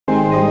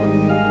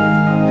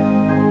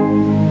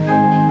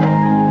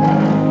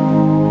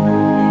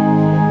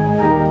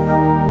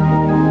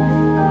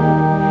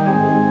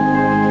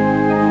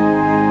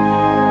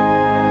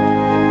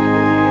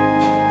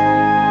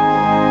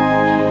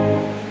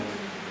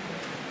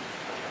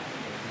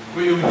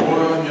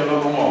Goeiemôre aan julle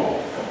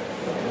almal.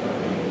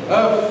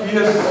 'n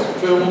Fees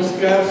vir ons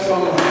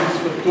Kerssangdiens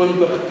vir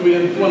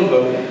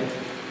 2022.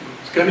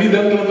 Ek kan nie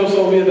dink dat ons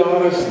alweer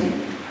daar is nie.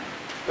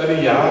 Dat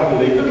die jaar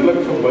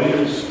letterlik verby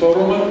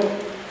gestorm het.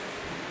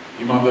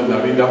 Iemand het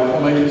nou die dag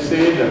van my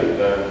gesê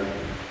dat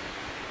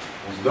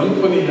ons dink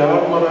van die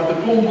jaar, maar dat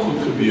 'n klomp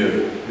goed gebeur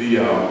die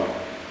jaar.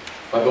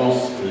 Dat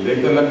ons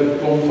letterlik 'n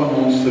klomp van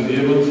ons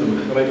lewens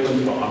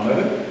ingrypend verander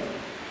het.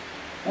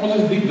 Ons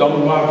is diep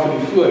dankbaar vir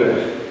die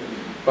voorreg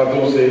wat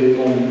ons het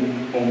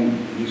om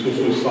hier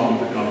so saam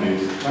te kan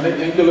wees. Maar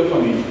net enkele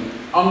van die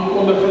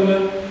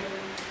aankondigings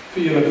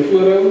vir julle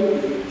voorhou.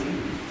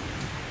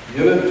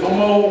 Julle het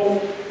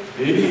almal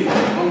die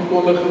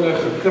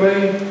aankondigings gekry.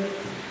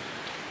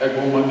 Ek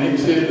wil maar net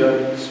sê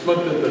dat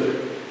Smit het 'n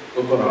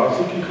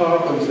operasietjie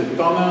gehad aan sy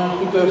tande en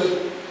goeters.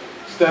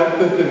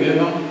 Sterkte te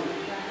Rena.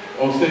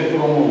 Ons sê vir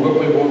hom,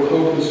 hoop hy word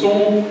gou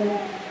gesond.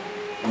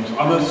 Ons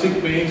ander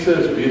siek mense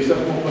is besig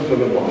nog met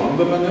hulle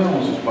behandelinge.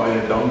 Ons is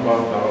baie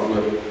dankbaar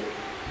daaroor.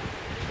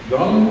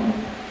 Dan,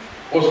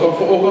 ons gaan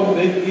vanoggend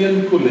net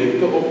een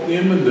kollekte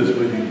opneem en dis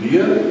by die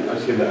deur,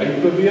 as jy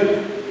uitbeweeg.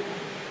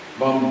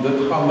 Want dit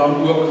gaan dan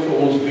ook vir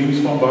ons diens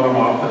van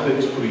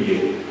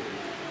barmhartigheidsprojek.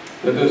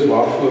 Dit is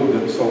waarvoor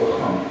dit sal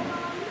gaan.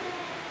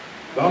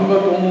 Dan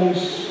wat ons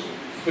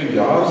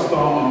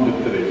verjaarsdae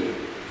aanbetref.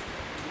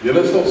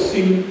 Julle sal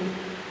sien,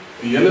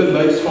 die hele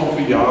lys van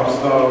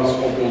verjaarsdae is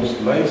op ons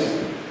lys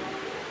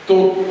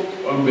tot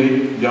en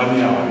met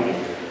Januarie.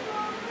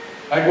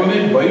 Ek wil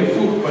net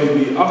byvoeg by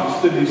die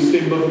 8de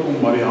Desember kom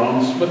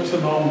Mariaan Smit se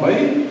naam by,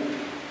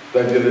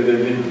 dat julle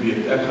dit net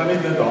weet. Ek gaan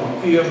net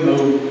hanteer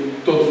nou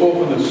tot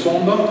volgende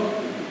Sondag.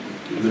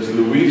 Dit is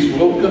Louise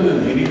Wilken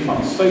en Henny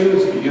van Sail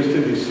is die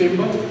 1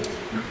 Desember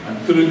en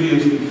Trudy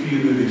is die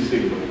 4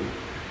 Desember.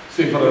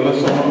 Sê vir hulle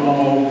sommer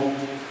almal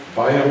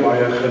baie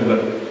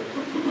geluk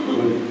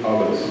met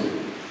alles.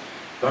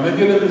 Dan het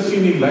julle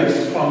gesien die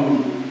lys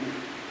van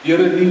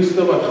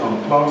eredienste wat gaan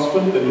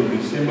plaasvind in die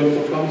Desember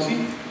vakansie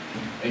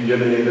en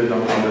julle het dit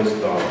dan alles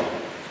daar.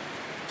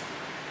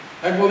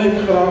 Ek wil net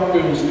graag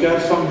by ons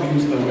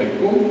Kerssangdiens nou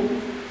uitkom.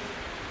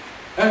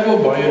 Ek wil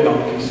baie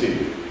dankie sê.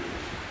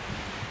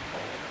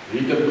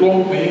 Het 'n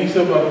klomp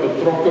mense wat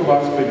betrokke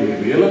was by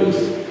die reëlings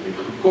het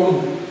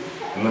gekom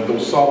en het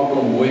ons saal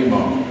kom mooi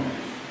maak.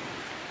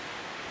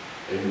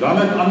 En dan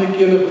het ander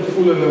kere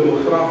gevoel hulle wil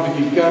graag 'n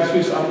bietjie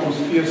Kersfees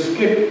atmosfeer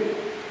skep.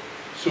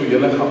 So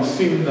julle gaan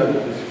sien dat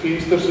die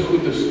vensters so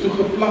goed is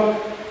toegeplak,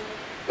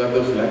 dat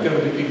ons lekker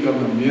 'n bietjie kan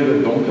meer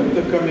 'n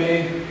donkerte kan hê.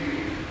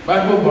 Maar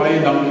ek wil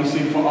baie dankie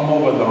sê vir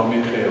almal wat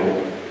daarmee gehelp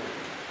het.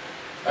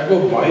 Ek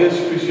wil baie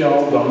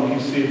spesiaal dankie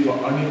sê vir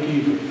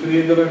Annetjie, vir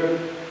Frederik,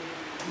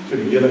 vir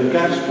die hele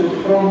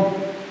Kersprogram.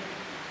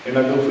 En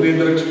ek wil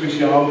Frederik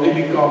spesiaal uit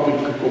die Kaap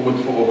het gekom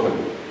het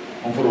vanoggend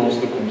om vir ons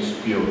te kom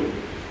speel.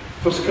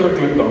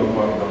 Verskriklik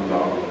dankbaar dan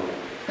daarvoor.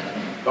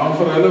 Dan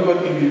vir hulle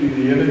wat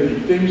individuele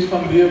items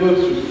gaan lewer,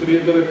 soos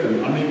Frederik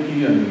en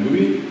Annetjie en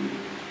Louis.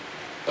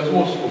 Is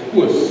ons, of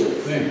Koos,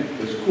 nee,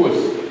 dis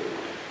Koos.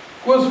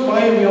 Koos,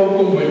 baie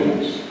welkom by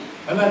ons.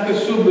 En ek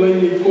is so bly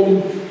jy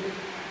kom,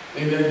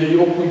 en dat jy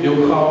ook met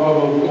jou gawe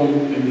wil kom,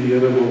 en die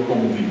Here wil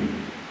kom dien.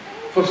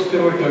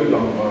 Verskriklik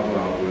dankbaar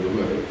daaroor,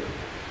 hoor.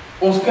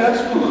 Ons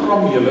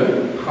Kersprogram julle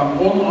gaan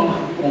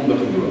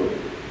onaangekondig loop.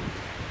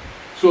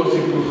 So as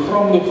die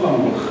program nog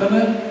gaan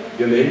beginne,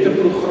 julle het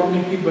 'n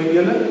programmetjie by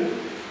julle.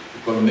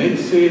 Ek wil net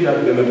sê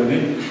dat julle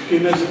net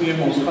kennis neem,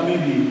 ons gaan nie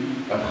die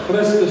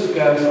Christus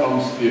kers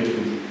aansteek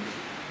nie,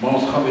 maar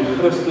ons gaan die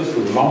Christus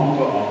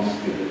lampe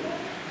aansteek.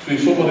 So jy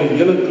sommer 'n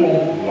hele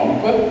klomp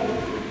lampe,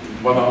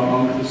 wat dan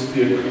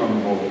aangesteek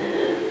gaan word.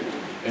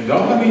 En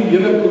dan gaan die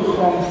hele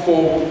program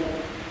volg,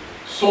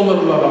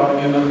 sonder dat daar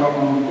enige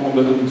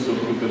aankondiging so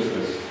goeders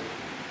is.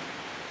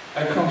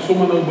 Ek gaan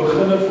sommer nou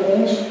beginne vir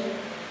ons,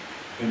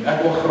 en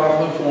ek wil graag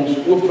nou vir ons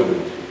open.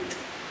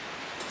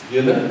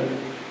 Julle,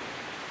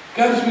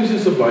 Kersfees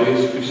is 'n baie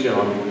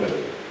spesiale tyd.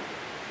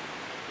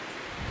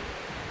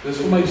 Dis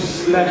vir my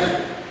sleg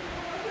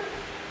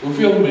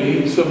hoeveel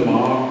mense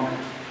maak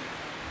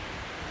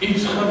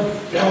iets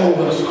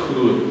geweldigs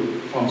groot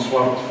van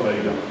Swart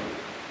Vrydag.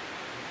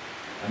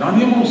 En dan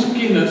neem ons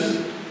kennis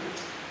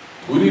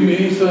hoe die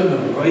mense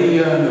in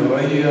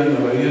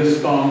rye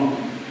staan.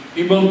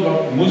 Iemand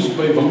wat moes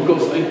by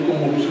winkels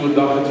uitkom op so 'n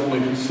dag het vir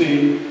my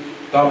gesê,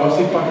 daar was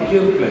nie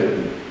parkeerplek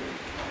nie.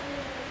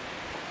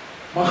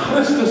 Maar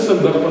Christus se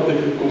lig wat hy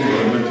gekom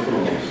het vir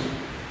ons,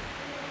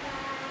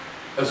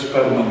 is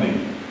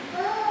permanent.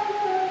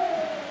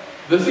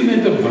 Dis nie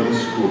net 'n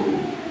winskoop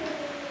nie.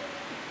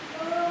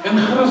 En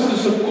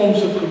Christus se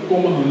koms het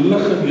gekom om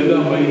lig in julle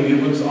en my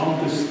lewens aan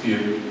te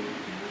steek.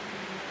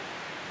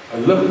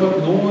 'n Lig wat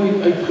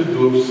nooit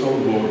uitgedoof sal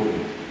word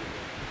nie.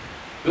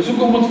 Dis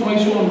hoekom dit vir my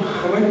so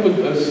aangrypend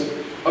is,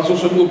 as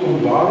ons in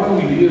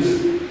Openbaring lees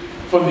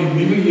van die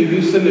nuwe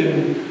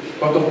Jerusalem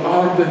wat op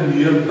aarde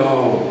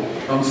neerdaal,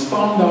 dan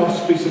staan daar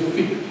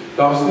spesifiek,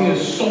 daar's nie 'n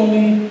son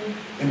nie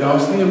en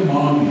daar's nie 'n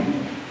maan nie,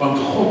 want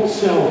God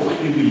self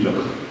gee die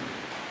lig.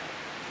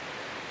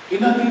 En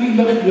dat hierdie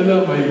lig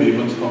julle in my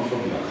lewens gaan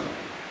verlig.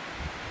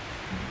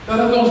 Dat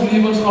het ons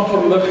lewens gaan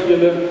verlig,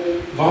 julle,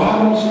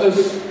 waar ons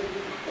is,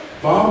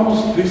 waar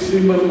ons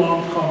Desember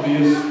maand gaan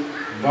wees,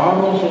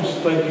 waar ons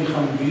tydjie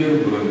gaan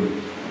deurbring.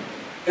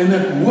 En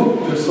ek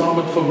hoop dit saam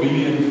met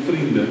familie en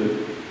vriende,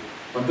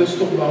 want dit is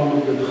toch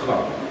waarom dit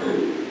gaan.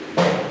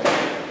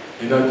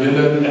 En dat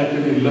julle en ek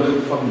in die lig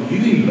van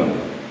hierdie lig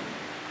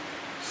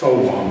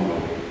sal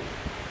wandel.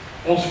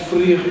 Ons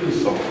vreugde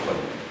sal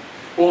vind,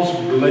 ons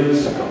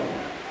blydskap.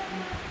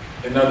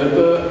 En dat dit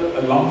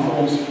 'n lamp vir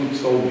ons voet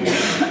sal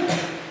wees,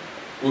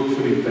 ook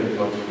vir die tyd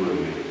wat voor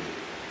lê.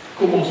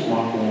 Kom ons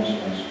maak ons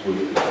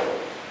oop.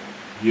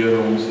 Here,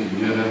 ons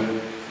Here,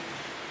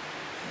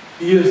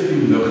 U is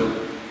die lig.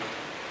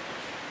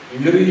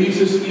 En Here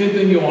Jesus het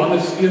in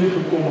Johannes 1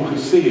 gekom en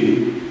gesê,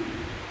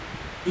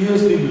 U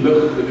is die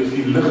lig, dit is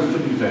die lig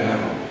vir die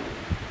wêreld.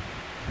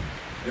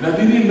 En dat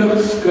hierdie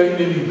lig skyn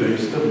in die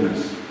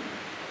duisternis.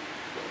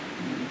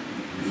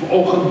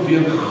 Vanoggend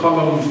weer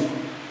galm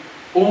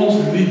ons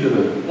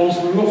liedere,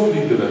 ons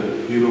lofliedere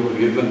hier op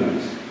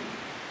Redelinghuys.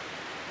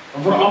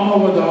 En vir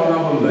almal wat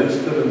daarna wil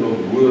luister en wil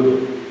hoor,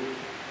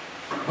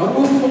 maar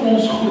ook vir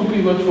ons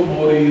groepie wat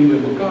vanmôre hier by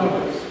mekaar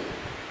is.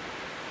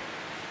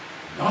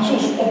 Dan is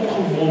ons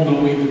opgewonde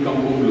om U te kan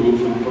kom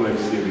loof en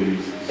prys, Here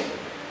Jesus.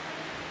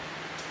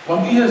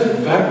 Want U is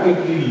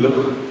werklik die lig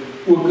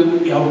ook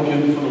in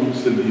elkeen van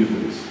ons se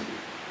lewens.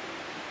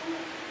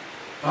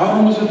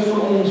 Daarom is dit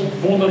vir ons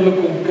wonderlik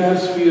om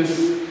Kersfees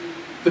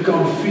te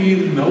kan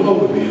vier nou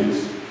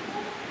alreeds.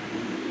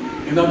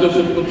 En dat ons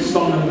dit met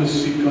sang en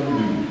musiek kan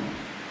doen.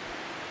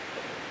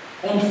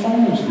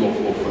 Ontvang ons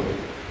lofoffer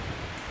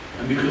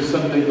en die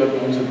gesindheid wat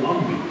ons het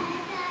aanbied.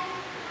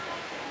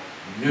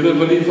 Here,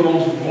 wil U vir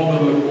ons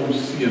wonderlik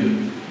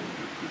omseën.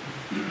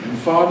 En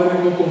Vader,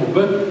 ek wil kom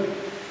bid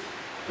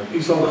dat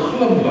U sal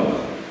glimlag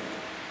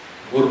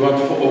oor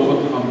wat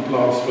vanoggend gaan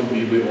plaasvind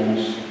hier by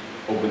ons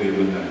op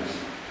Redelinghuys.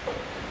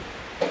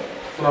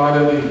 Vra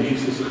dit in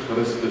Jesus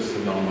Christus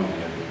se naam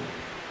alleen.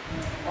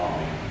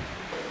 Amen.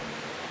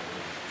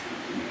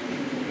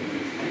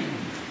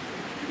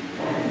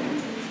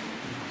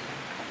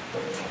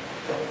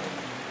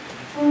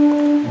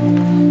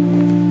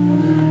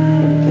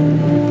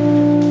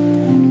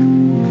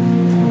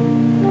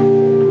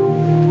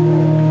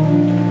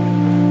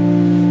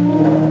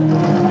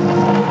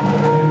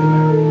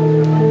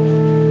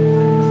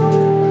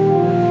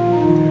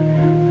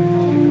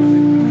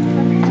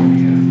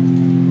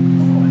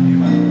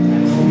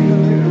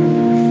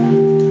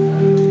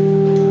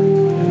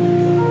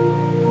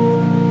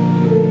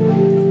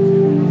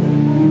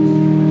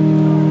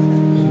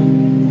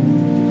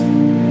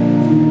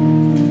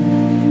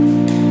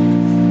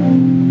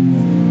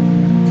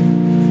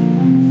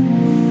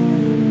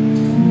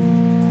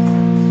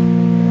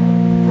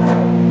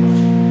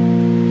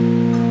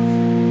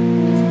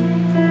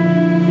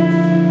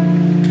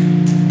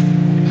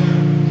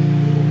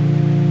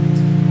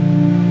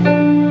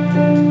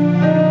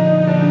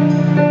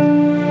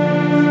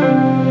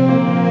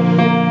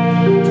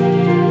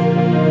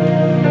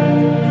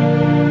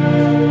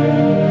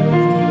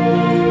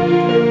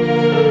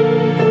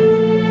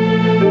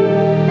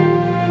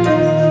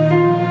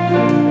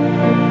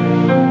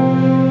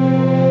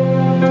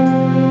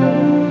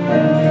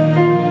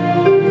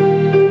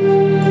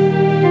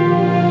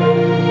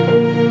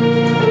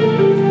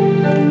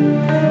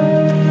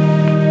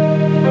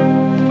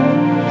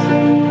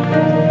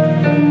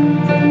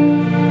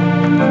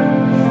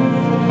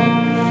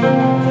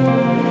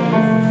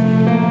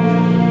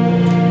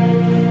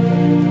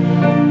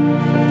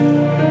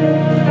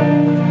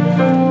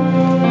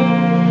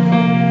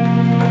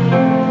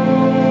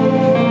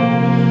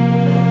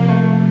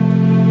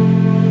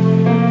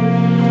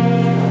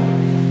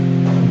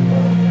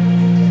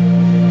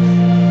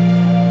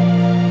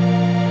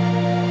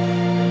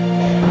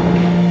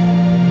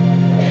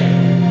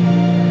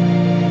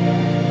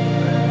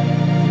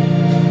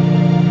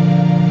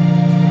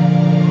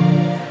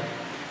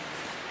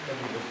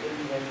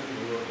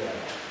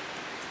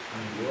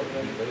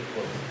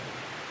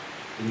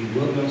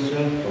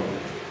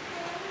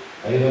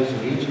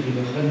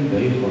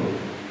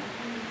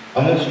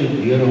 Alles het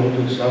deur hom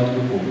tot stand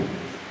gekom.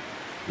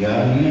 Ja,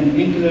 nie 'n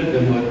enkele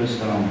ding wat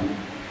bestaan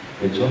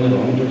het sonder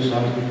hom tot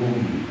stand gekom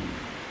nie.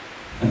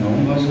 In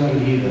hom was daar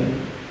lewe,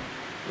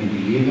 en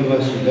die lewe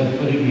was die lig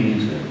vir die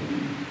mense.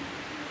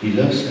 Die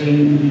lig skyn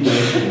in die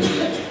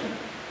duisternis.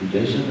 Die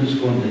duisternis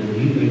kon dit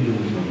nie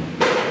uitdoen nie. Was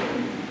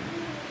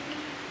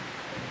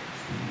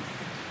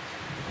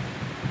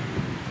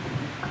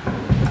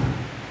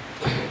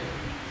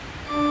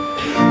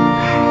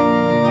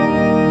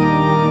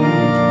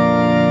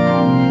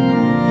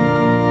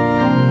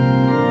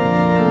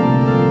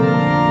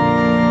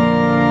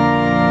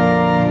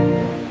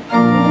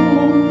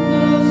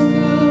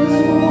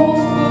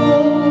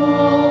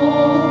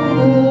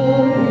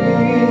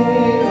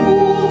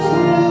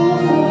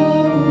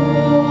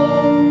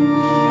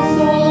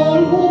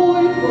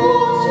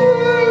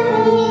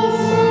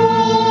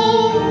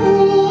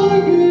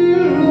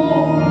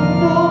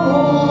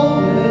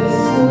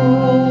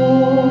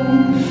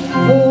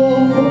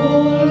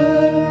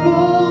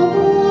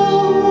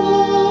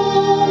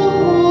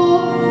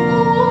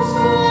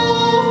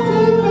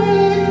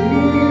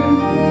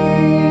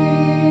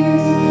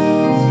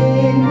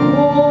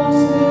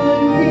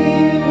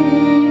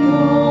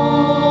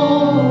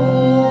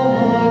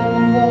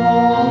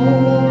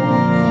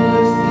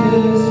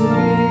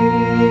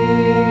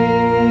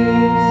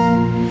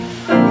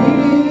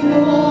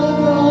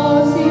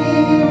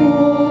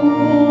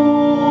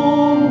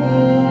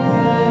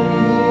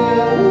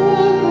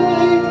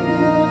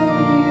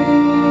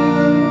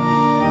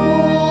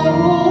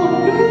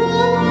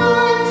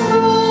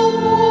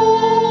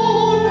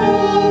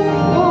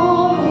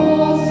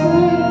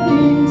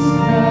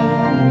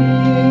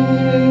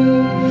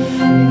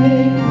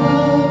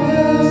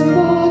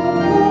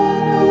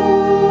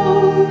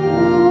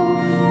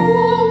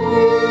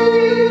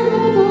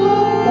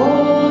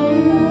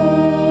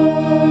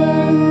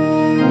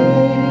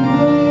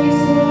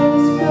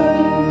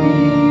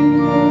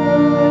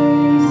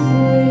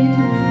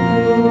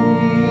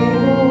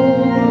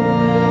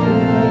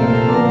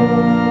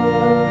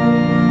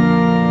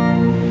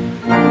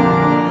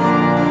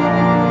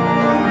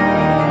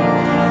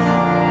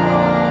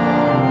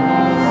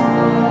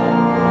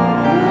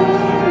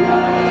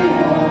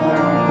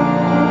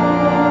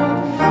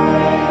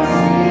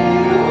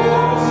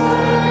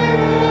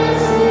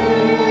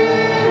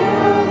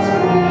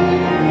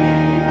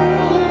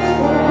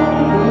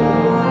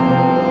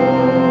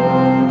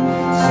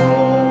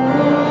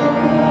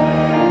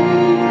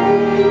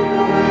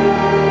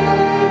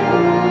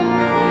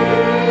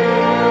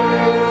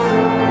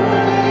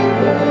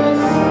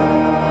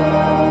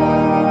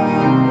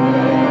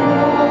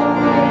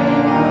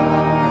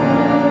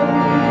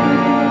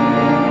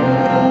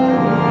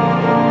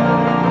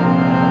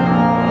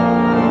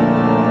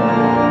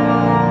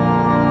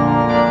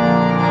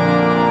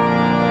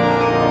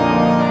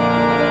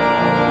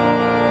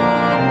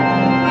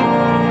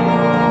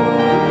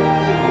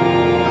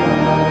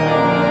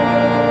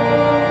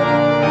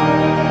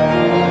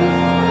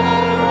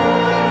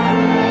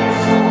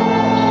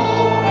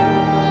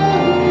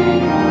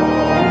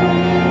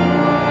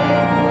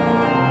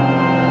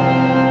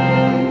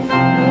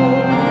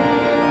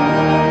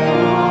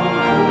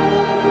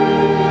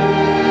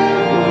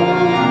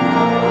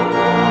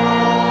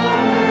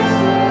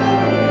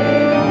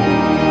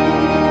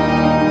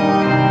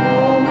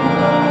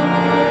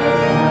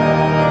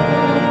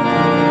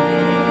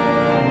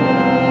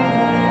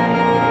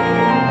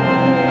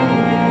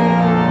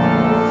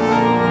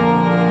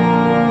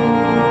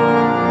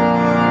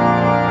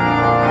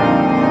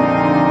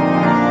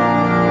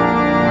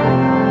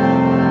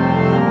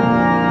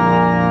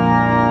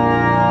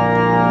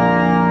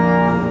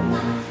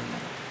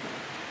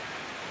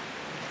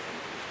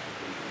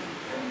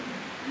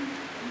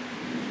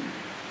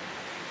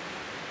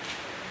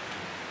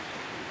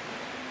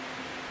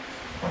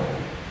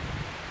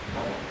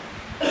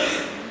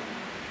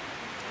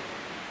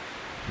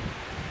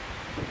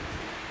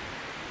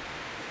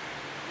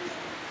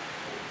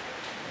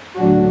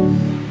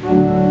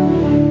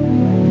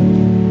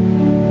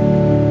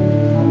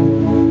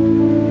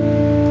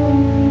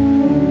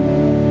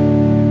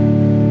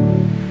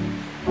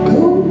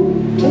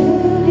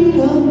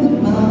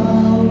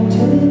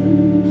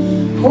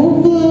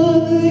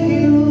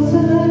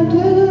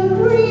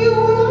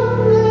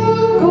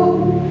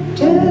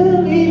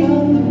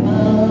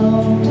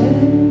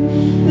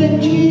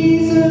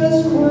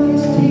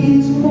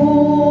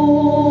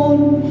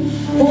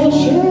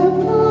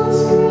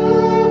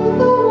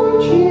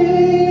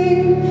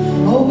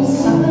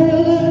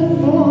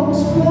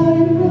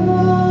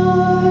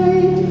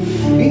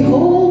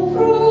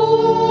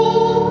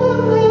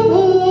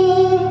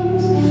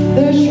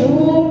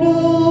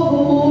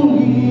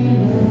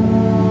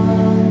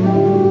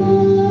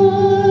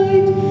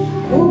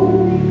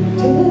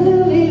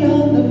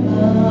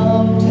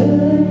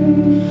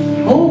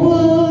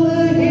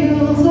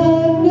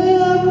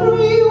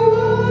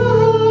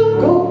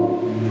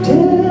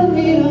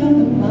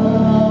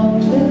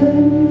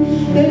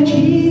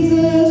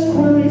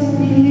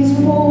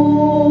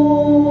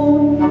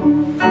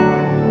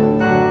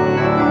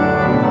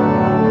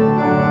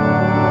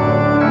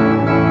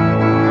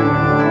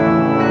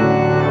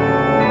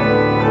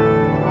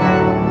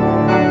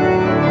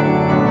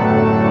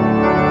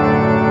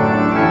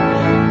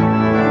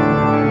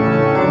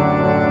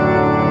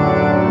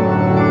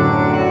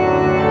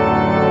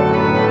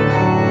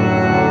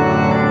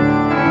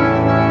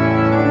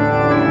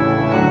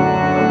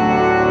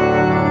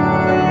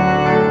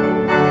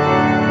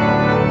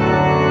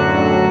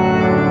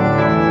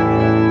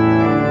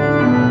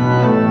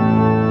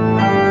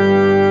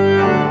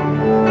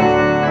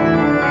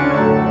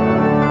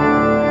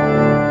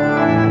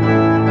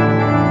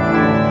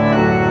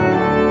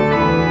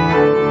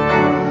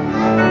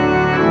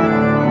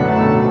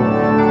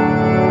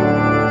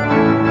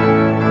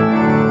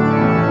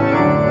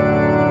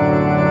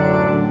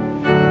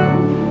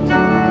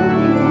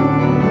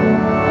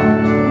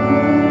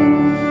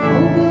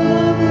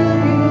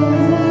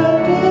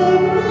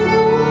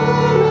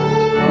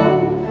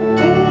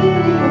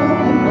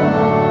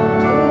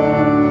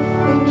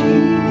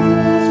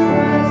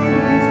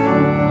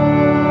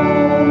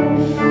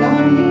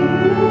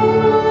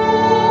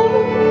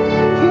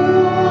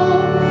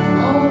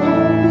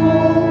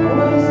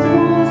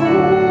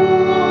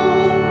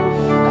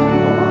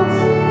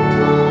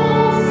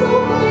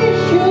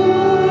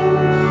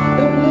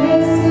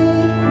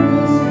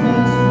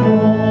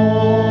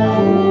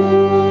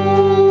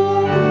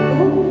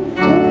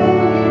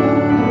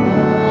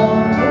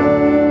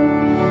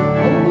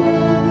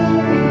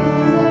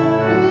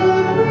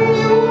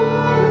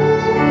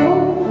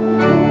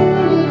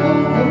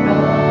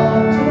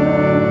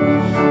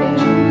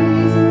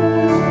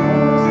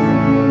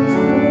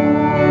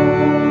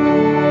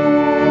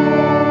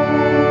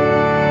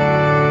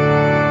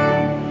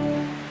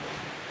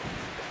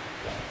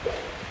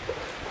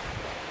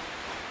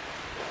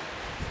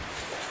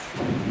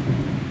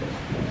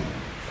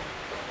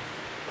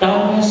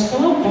daar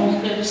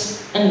skaapwagters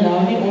in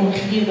daardie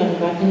omgewing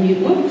wat in die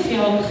oop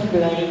veld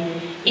gebly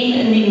en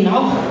in die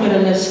nag oor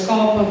hulle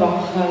skape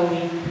wag gehou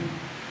het.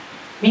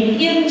 Met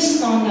een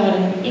staan daar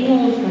 'n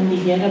engel van die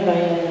Here by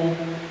hulle,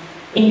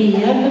 en die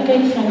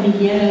heerlikheid van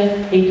die Here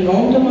het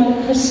rondom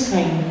hulle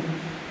geskyn.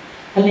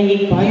 Hulle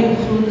het baie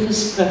groot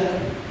geskrik.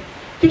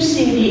 Toe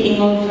sê die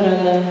engel vir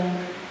hulle,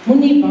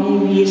 moenie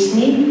bang wees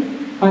nie,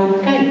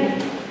 want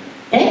kyk,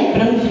 ek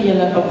bring vir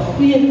julle 'n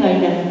goeie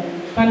tyding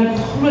van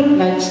groot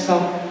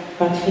blydskap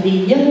wat vir die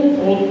hele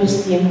volk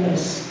bestem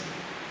is.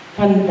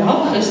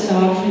 Vandag is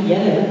daar vir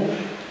julle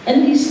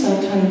in die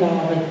stad van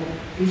Dawid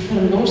die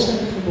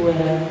verlosser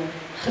gebore,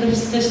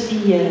 Christus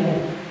die Here.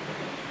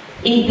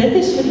 En dit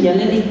is vir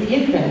julle die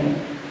teken.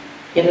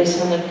 Julle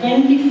sal 'n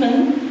kindjie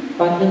vind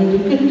wat in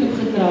doeke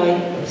toegedraai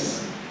is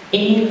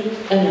en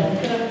in 'n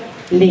krib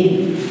lê.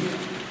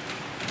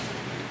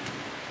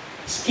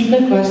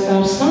 Skielik was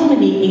daar saam met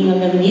die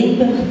engele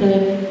menigte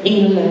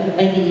engele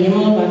uit die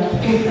hemel wat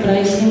God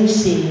prys en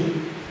sê: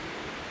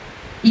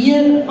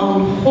 Eer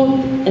aan God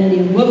in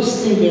die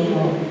hoogste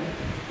hemel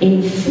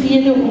en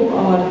vrede op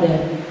aarde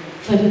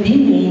vir die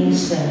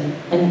mense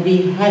in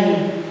wie hy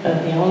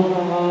 'n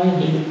welbehae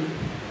het.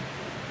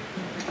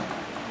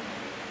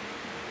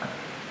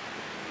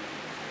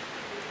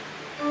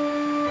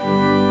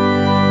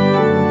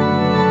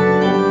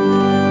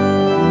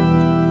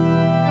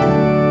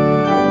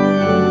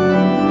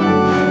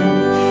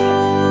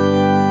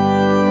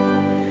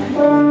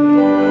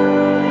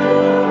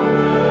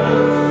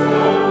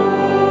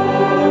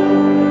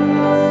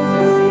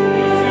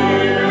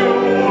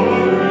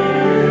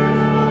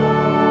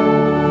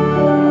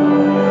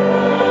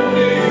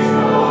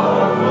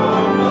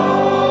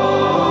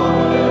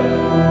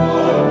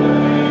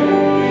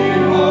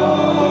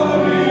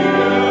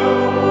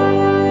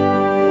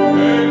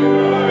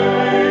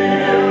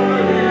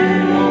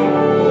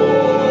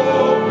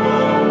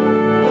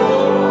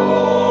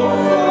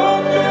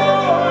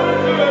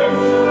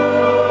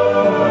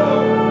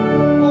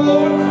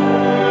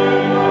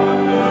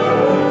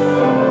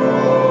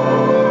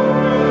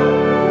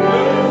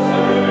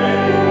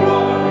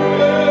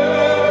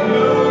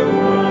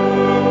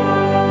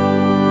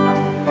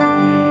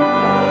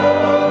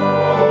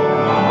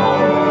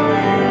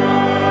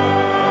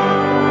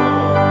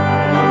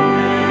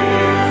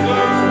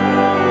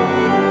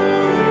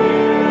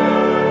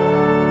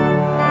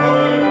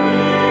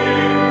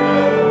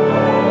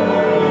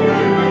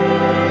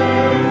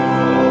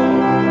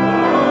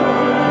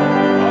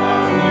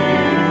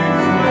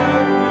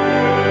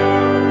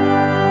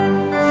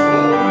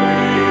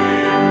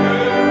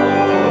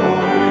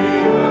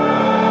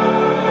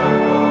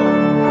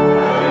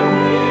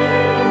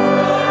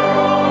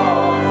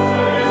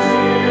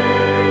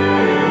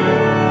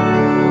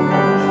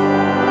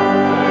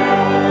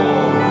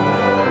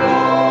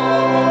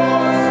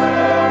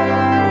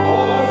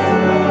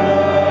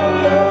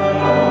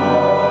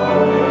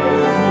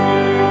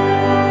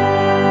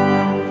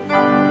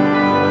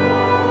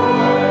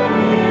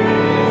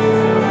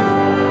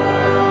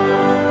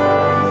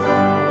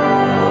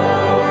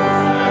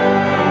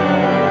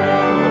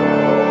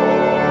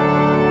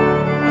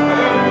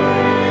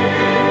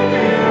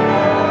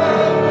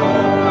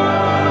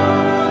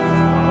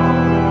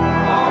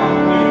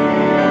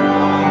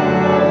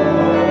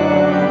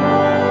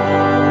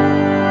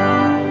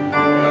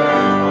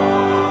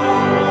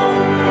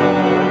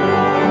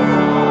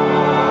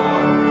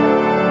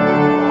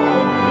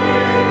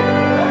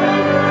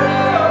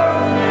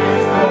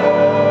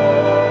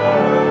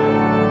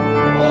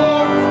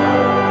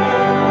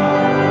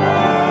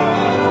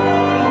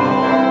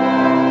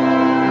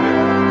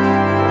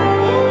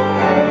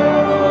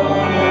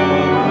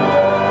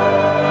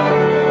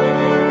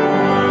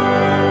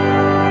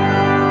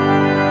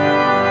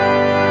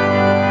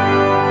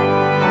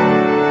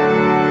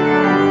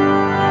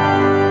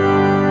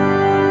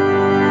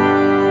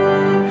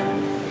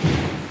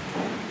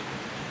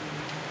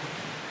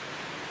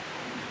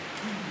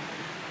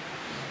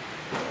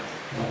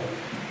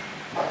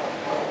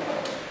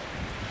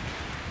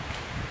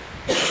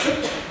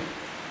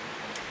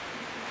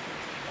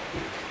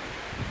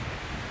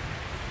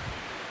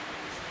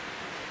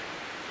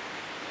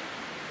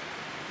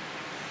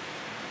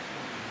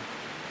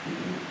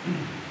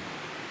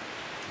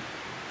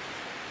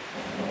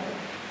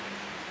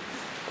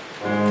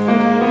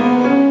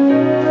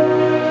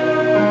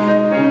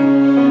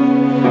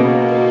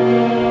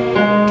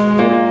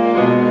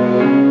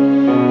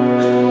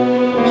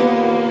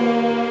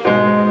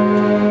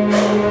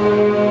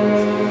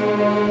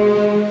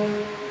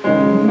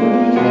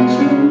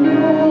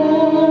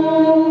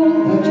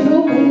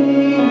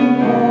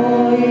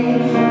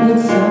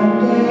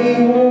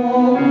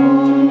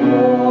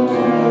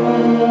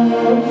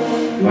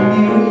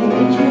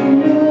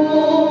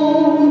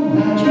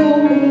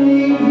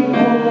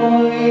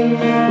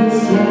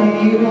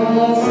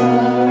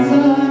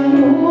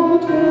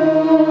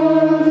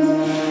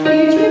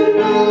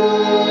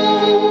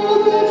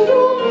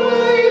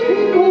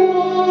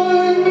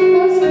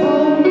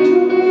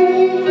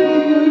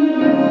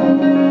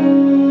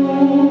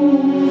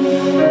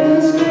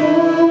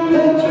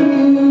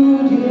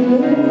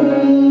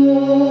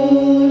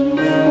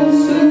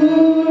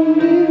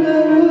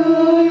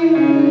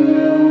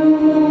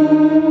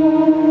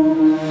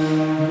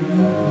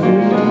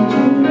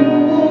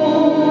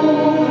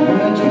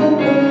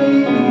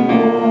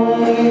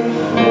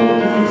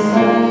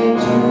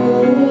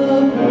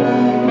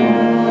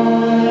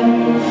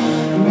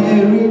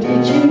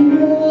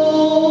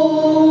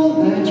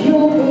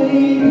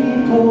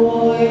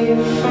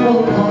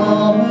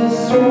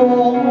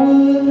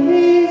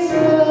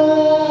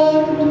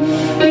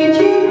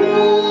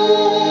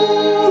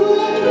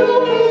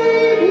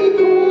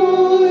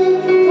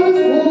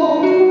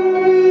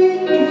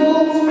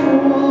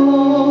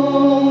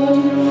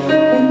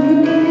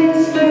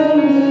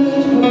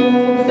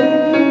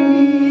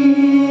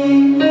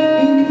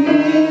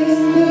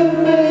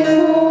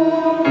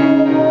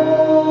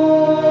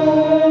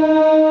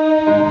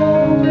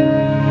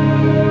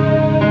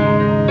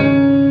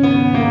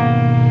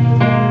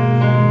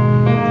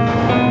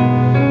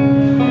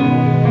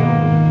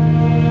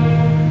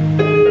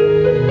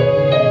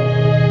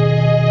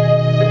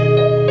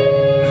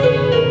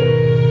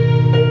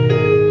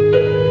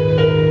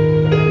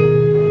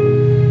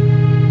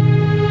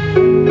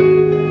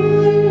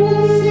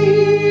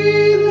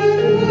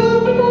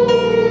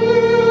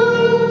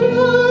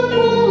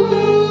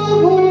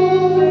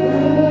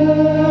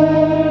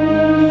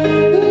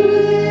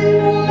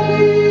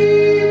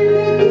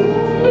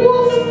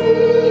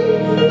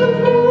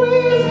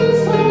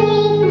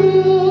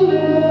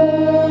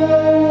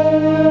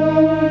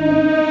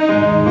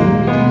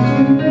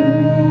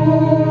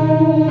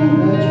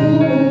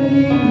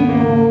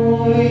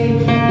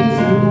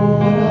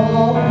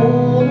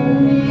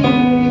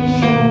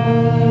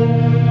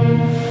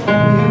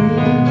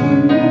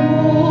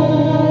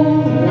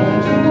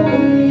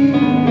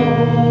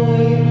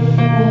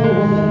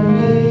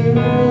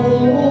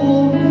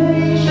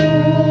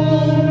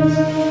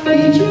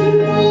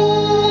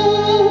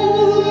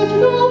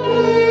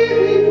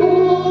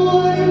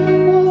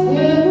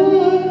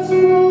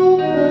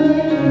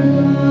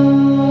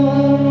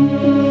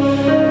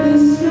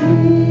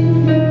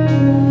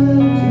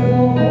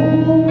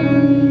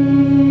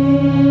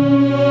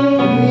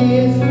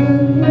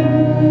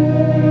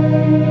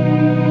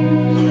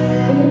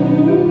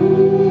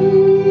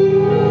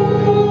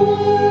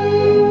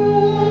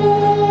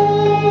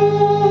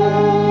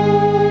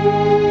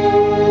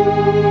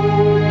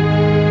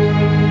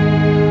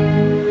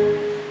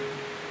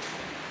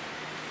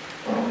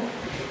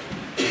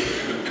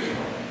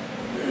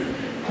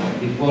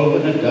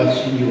 volgende dag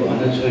sien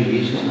Johannes vir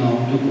Jesus na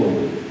hom toe kom.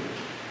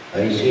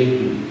 Hy sê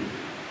toe,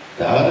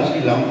 daar is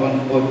die lam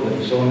van God wat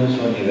die sondes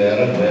van die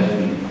wêreld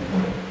wegneem.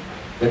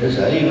 Dit is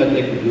hy wat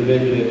ek bedoel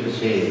het toe ek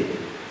gesê het,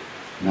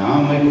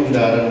 na my kom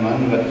daar 'n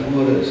man wat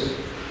voor is,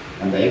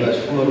 want hy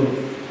was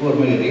voor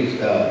my reeds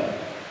daar.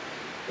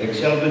 Ek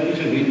self het nie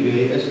geweet wie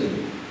hy is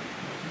nie,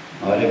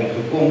 maar ek het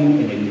gekom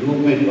en ek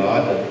loop met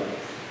water,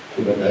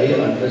 sodat hy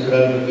aan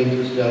Israel bekend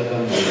gestel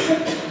kan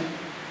word.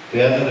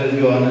 Verder in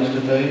Johannes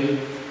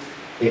getuig,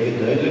 ek het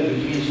duidelik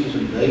die Gees soos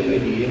 'n duif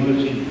uit die hemel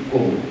sien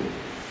kom,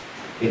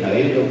 en hy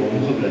het op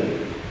hom gebly.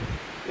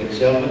 Ek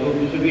self het ook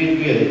nie geweet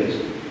wie hy is,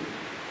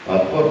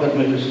 maar God wat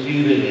my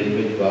gestuur het om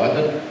met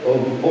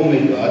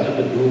water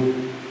te doop,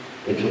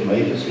 het vir my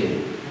gesê,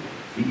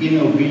 die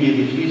een op wie jy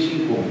die Gees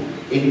sien kom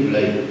en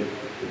bly,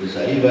 dit is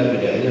hy wat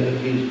met die Heilige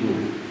Gees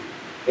doop.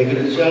 Ek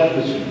het dit self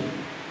gesien,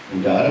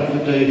 en daarom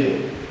getuig ek,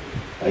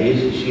 hy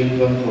is die Seun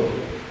van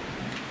God.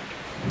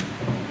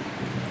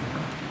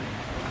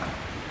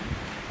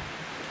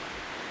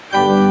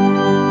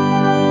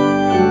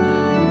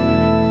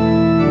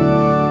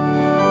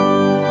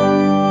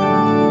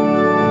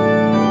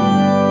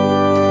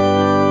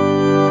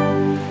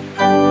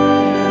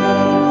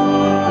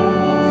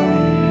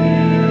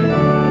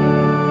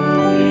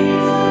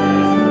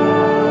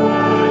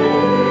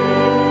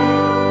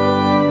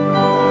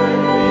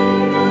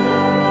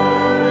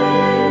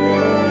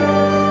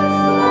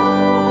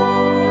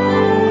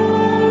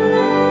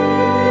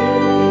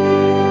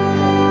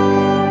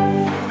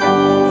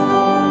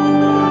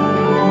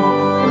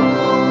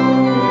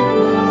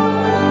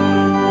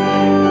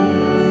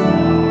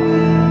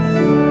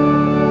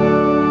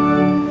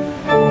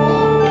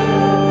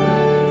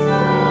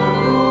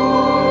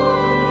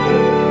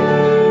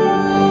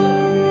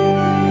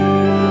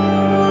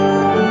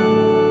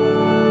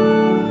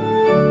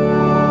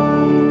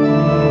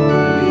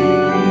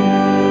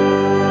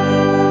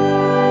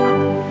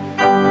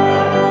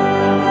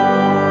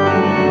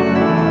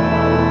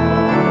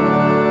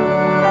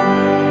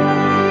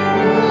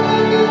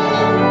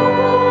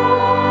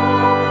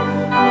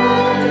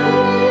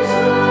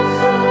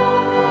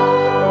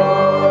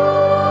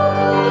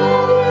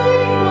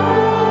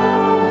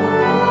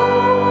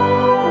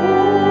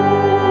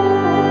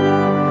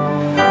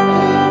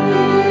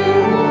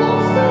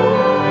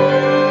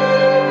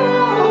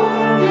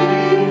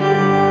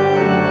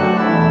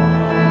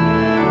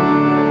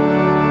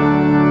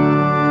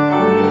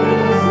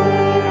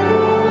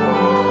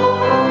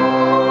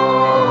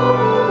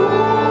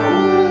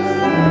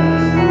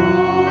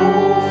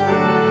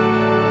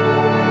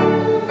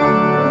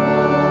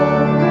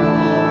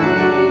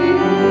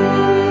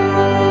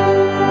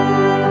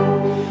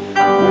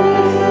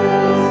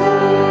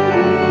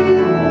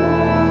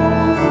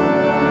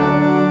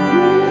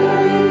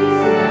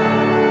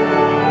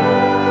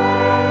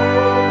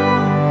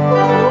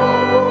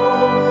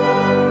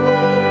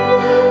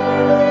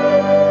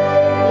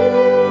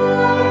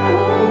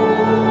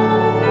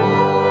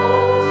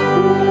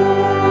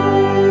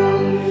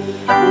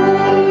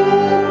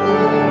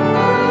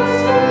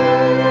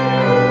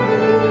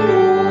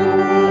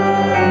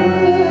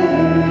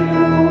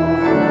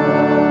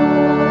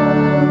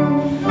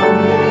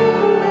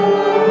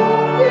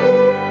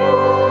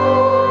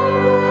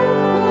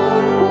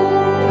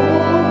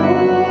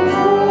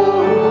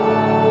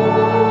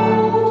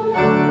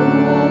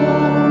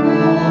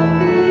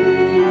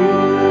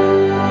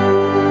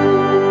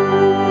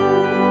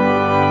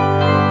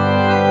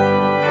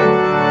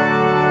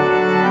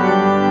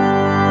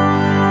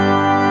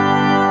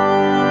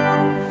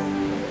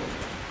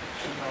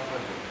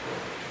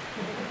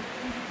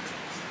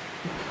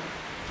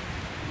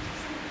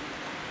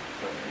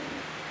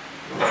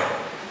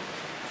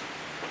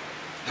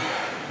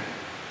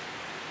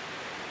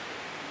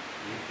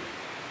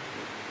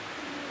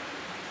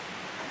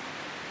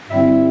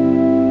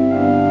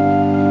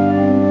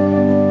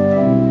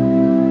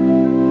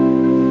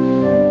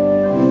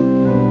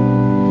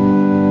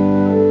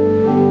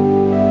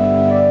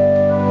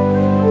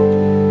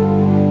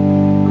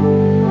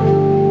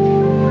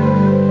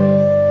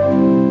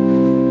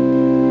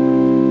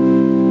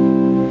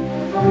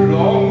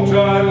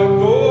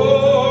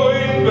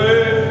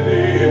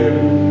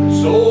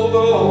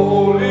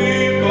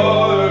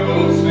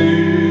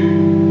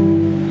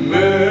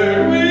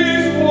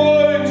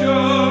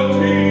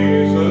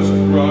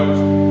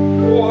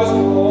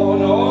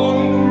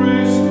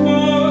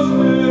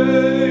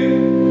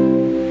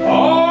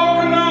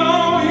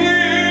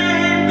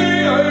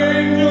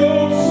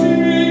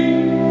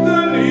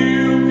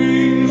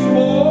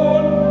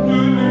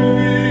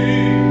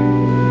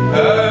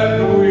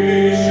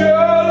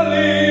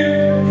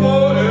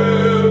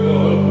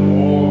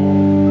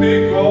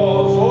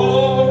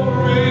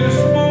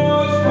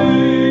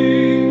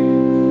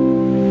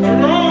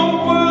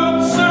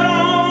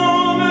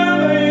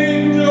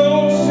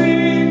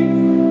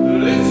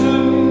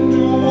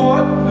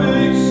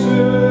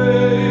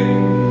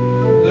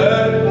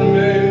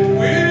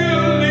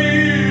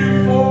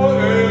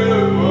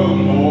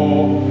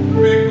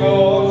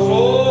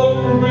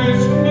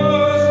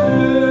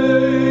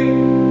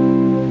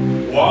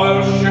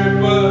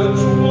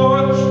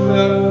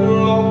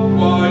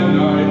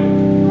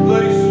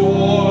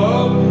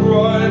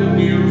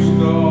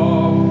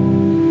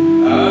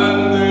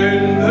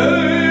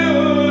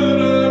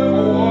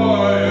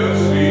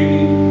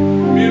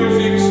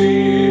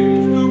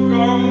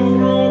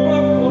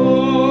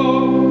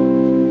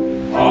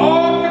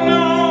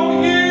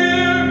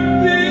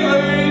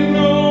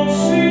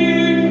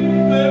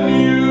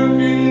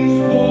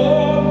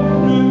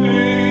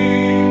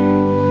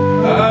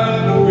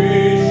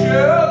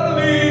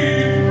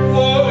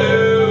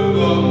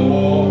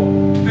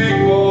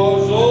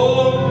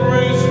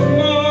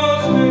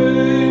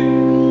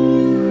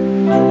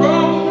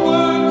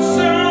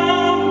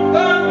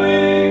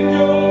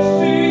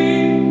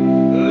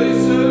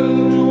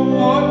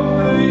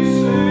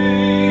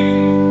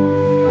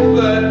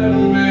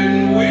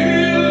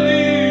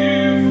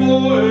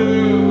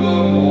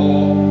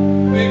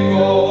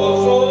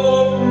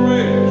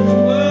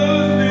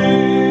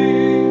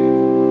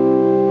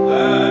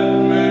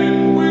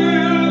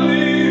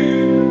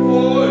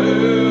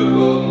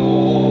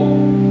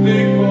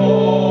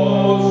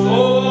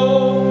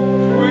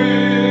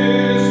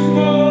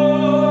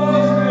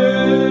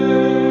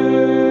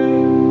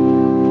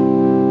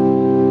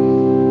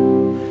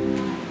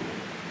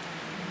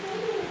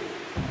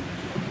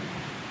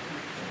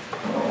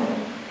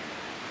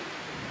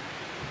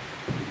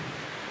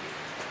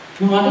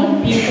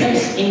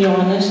 Petrus en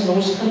Johannes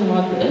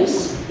losgelaat is,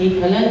 het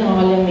hulle na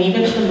hulle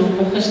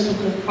medegelowiges toe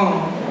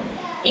gegaan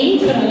en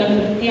vir hulle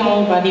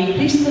vertel wat die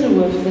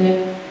priesterhoofde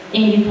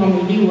en die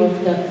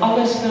familiehoofde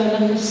alles vir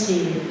hulle gesê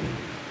het.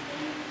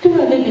 Toe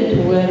hulle dit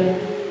hoor,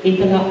 het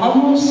hulle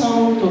almal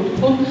saam tot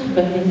God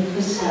gebid en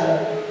gesê: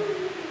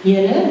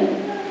 Here,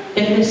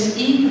 dit is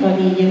U wat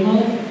die hemel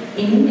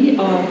en die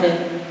aarde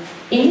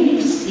en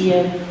die see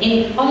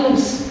en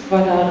alles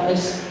wat daar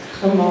is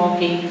gemaak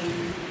het.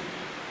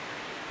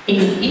 En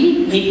U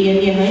het deur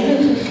die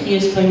Heilige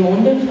Gees by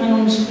monde van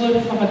ons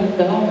voorvader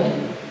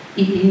Dawid,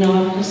 U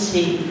dienaar,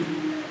 gesê: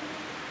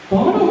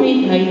 Waarom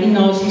het hy die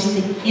nasies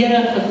te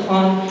kere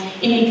gegaan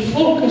en het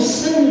volke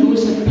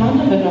sinlose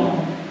planne beraam?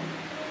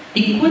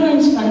 Die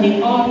konings van die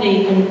aarde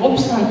het in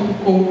opstand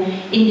gekom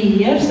en die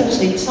heersers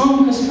het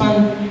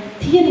saamgespan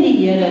teen die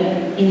Here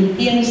en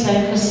teen sy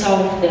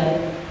gesalfde.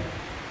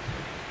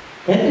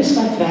 Dit is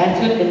wat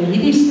werklik in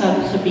hierdie stad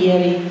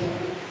gebeur het.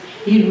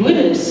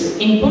 Herodes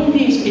en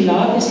Pontius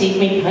Pilatus het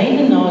met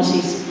heidene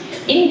nasies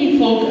en die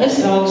volk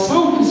Israel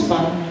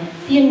saamgespan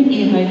teen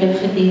U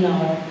heilige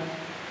dienaar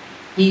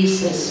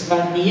Jesus,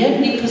 wat deur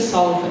U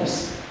gesalf is,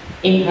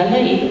 en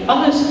hulle het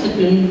alles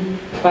gedoen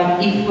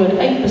wat U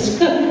vooruit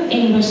beskik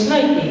en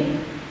besluit het.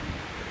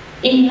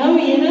 En nou,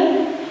 Here,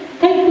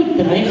 kyk hoe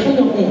dreig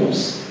hulle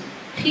ons.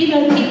 Gee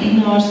dat U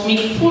dienaars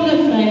met volle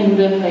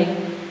vrymoedigheid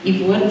U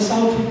woord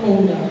sal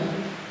verkondig.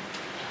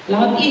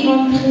 Laat U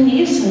hand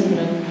genesing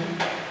bring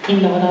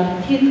en laat daar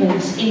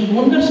tekens en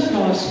wonders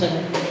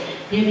plaasvind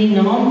deur die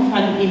naam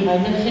van U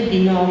heilige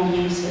dienaar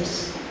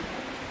Jesus.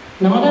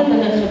 Nadat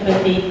hulle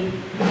gebid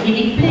het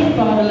die plek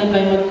waar hulle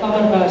by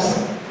mekaar was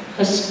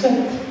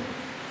geskud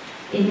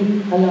en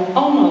hulle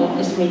almal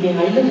is met die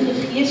Heilige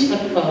Gees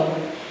vervul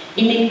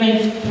en met my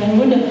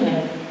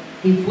vrymoedigheid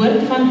die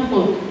woord van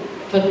God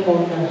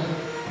verkondig.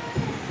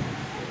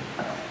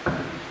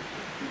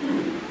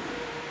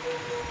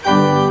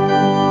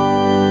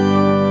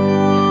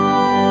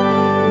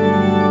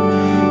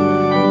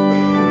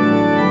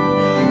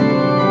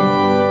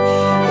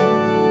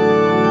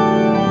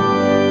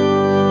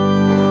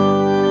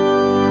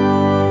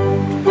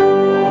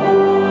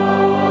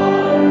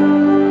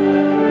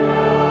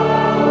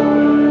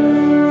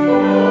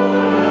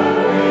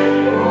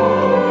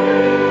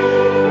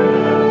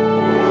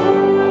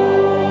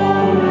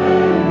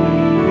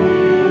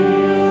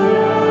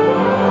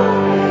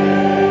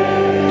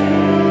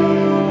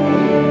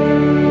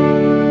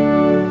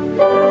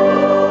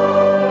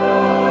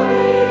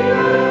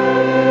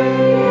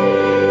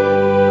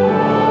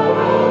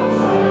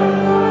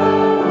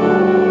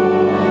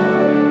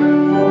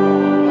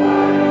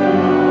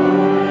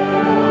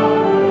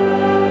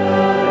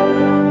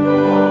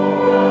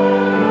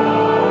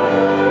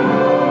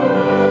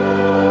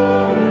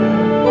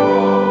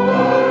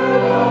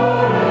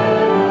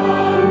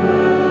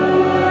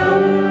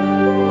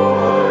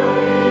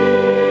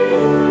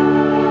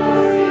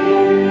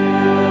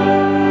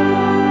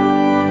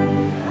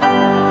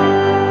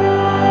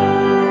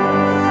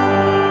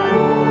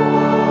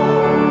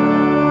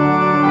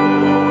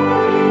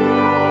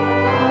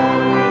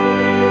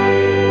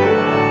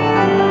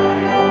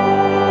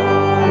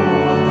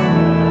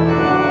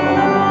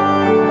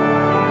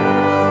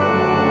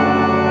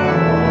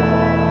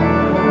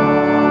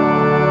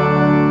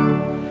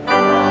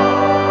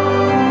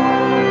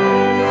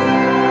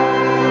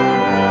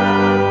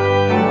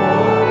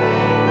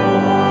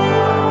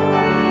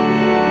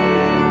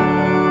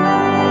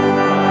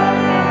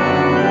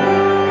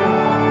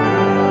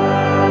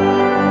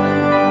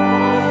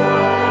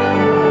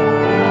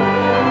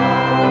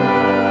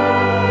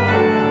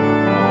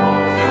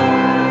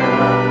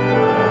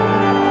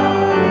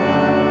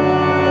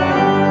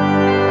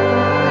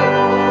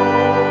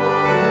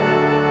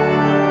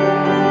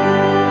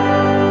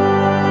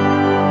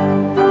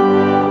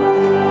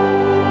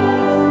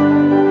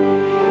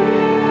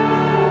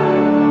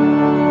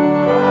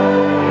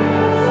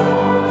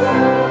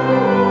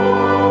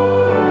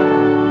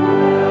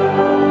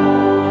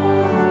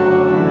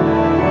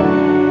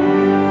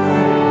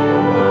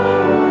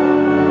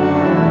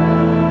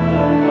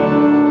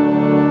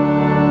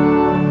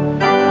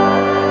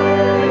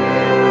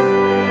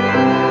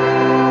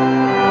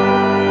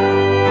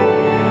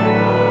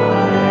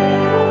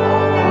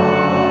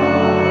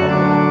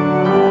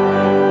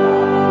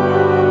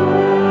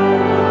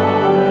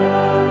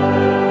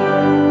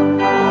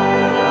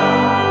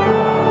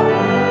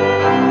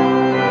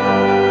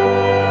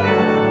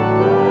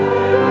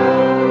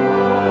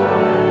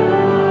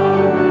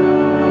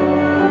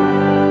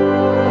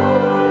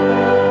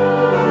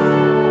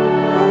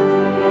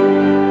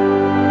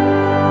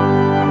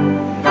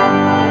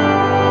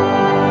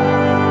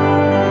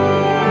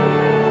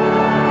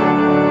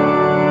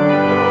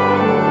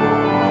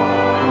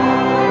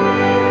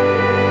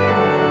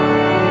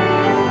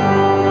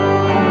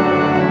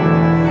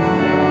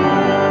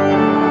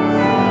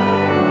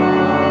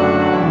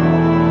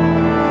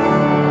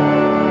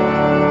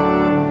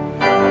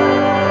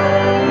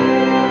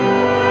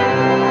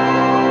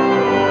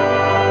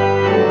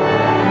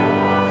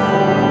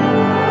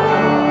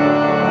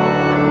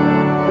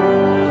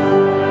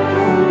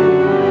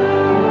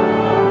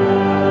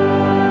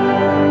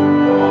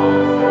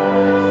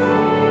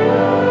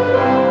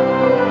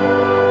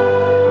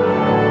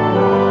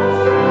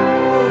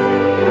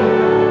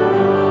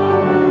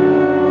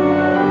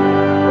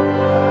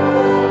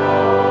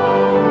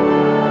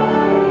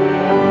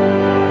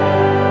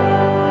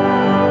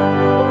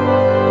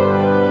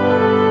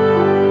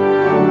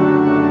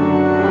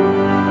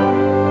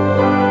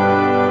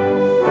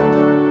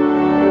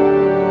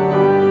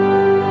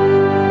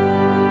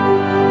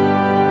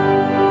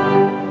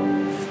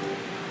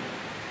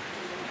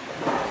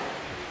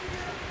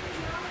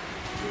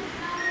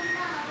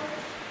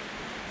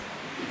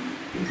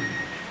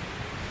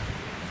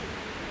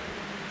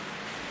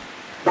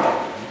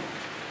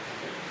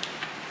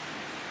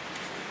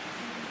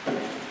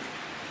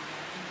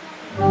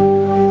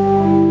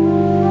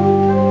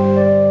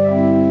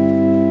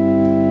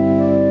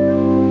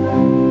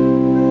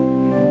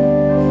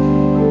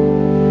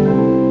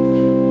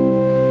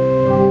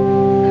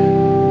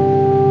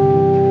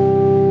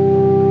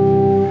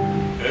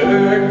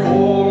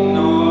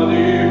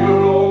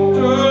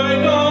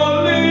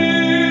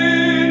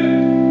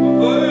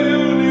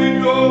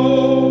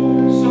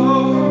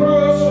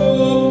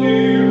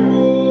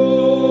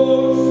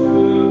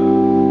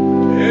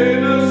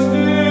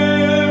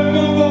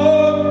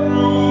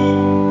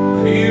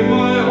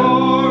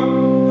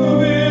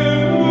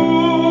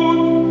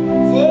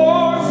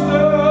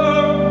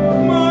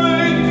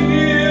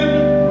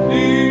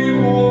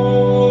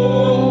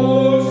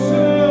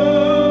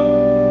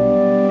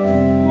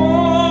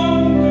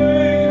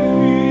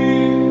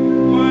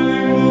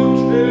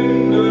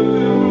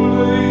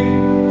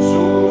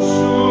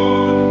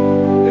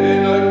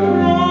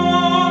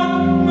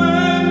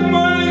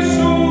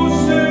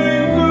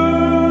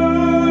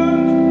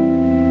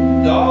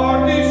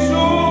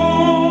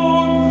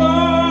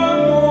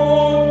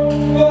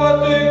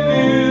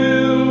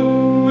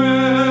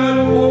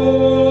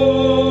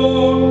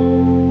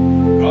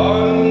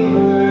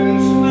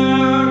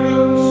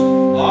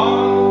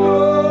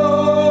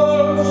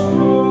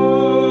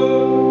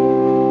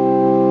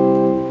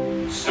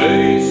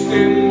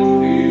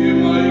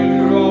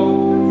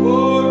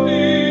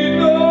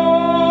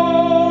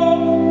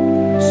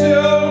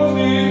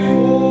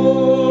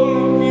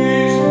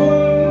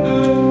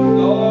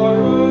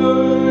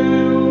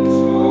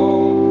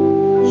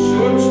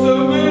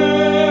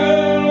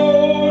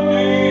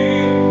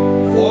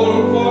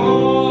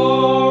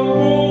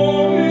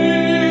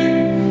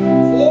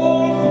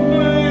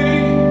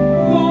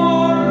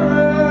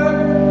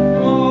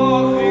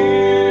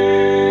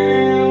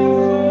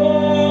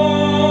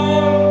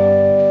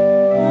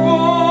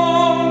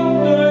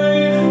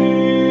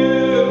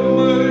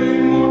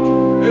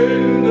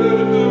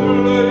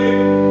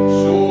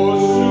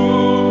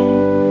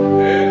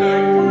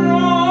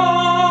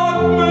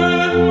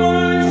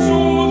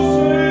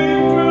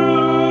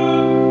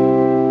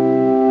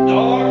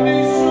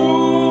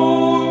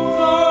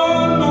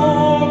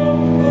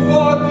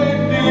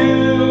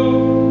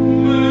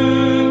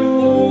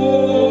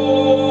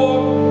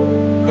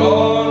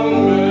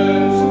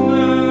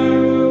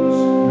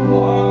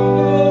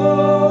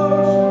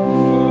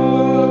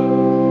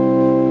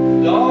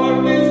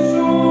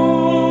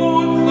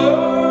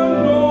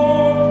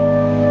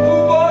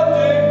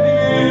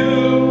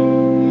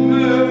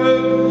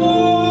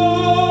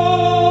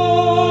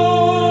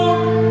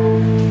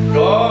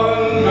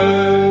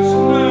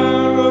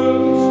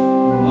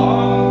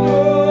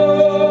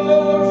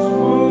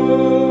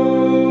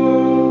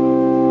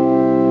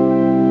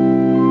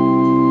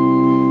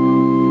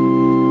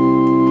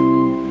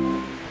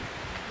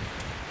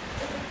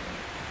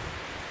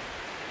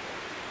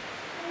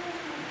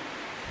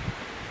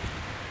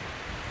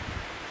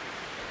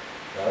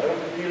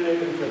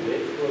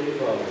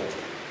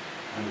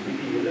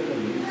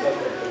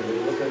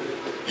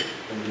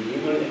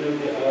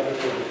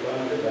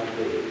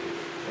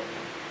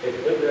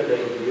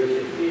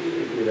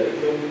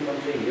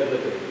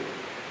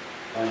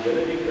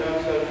 julle die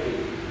krag sal gee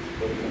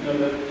om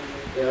innerlik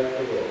sterk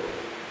te word.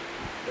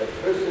 Dat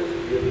Christus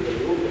deur die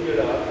geloof in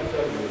julle harte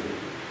sal woon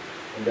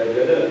en dat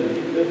julle in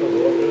liefde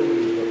verworpen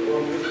en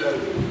verkondig sal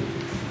wees.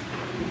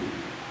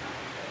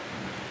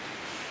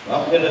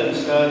 Mag julle in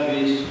staat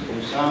wees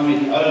om saam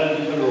met al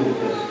die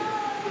gelowiges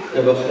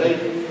te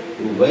begryp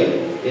hoe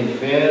wyd en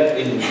ver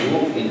en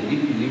hoog en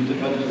diep die liefde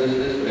van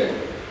Christus trek.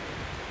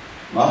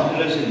 Mag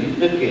julle sy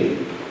liefde ken,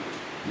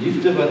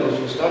 liefde wat ons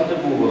verstand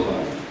te boven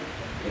gaan,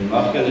 en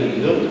mag julle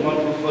heeltemal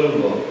vervul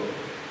word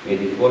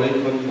met die volheid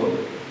van God,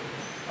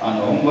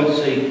 aan hom wat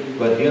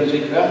deur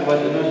sy krag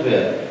wat in ons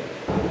werk,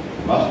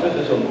 magtig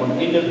is om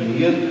oneindig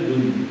meer te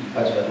doen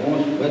as wat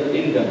ons bid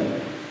en dink.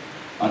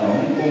 Aan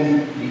hom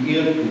kom die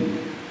eer toe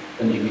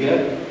in die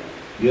kerk,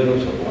 deur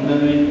ons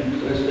verbondenheid in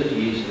Christus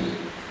Jesus,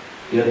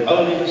 deur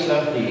al die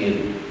geslagte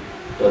heen,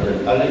 tot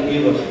in alle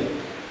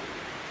ewigheid.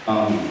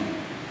 Amen.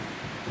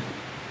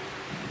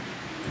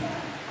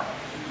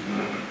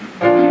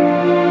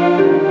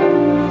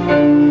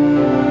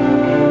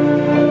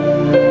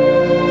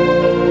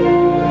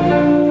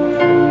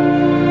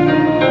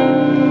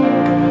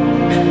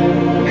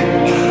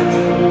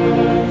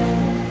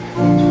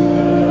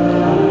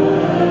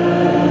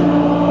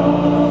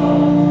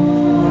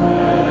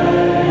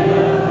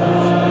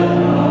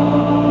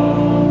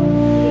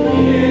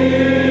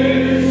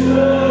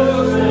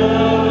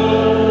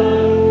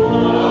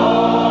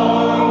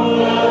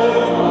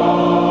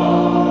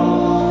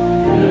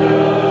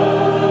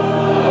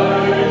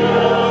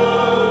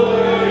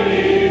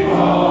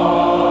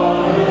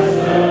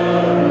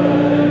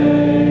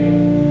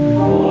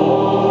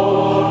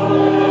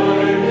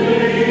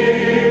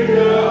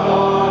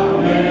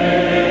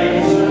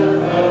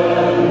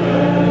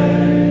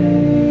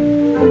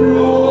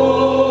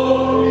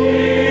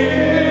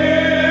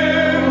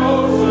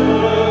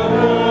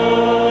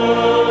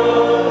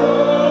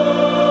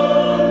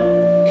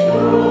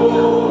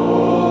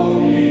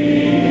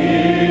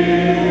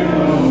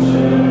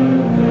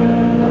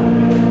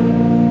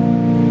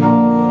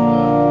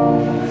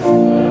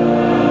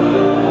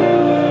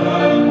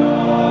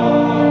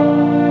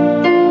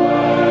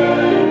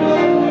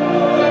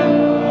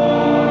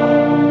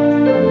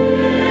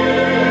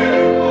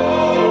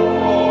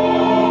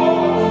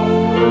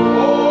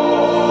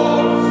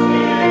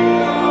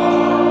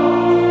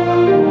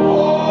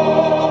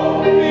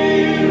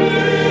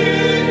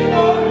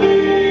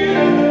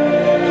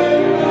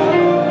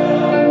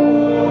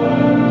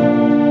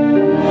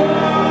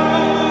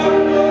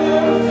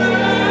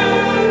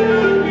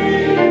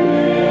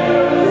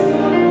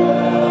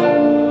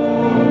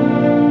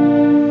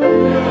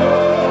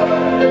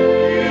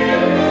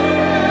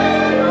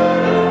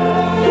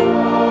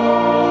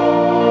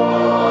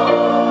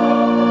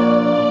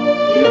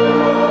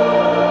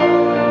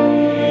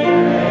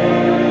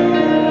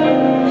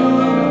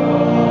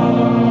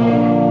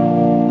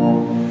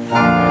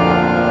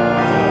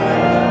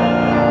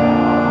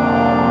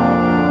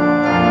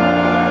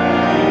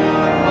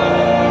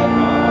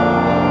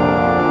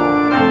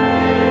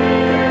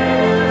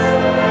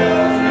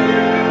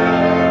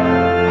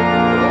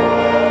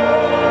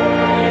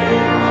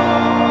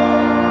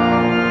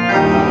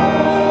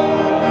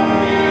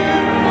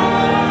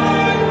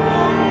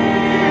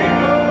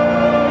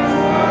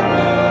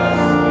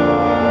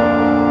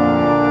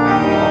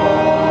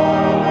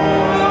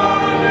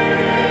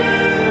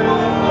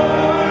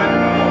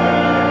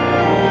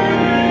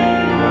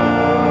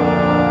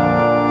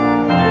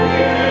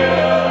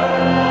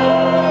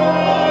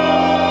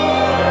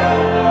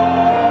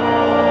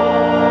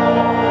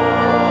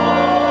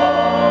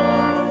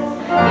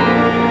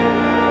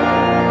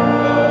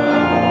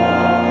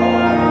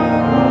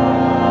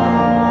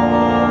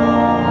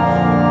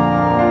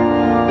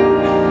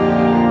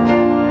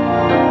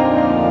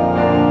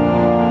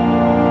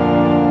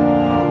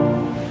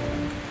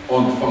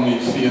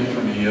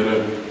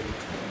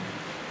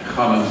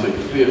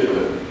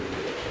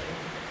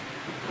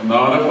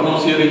 Genade van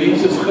ons Here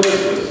Jesus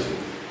Christus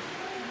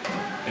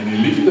en die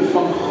liefde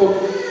van God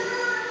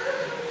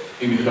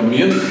en die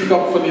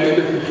gemeenskap van die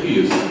Heilige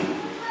Gees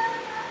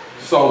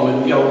sal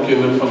met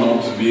elkeen van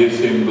ons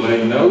wees en bly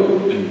nou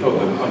en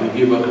tot in alle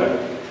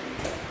ewigheid.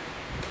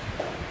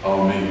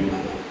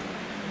 Amen.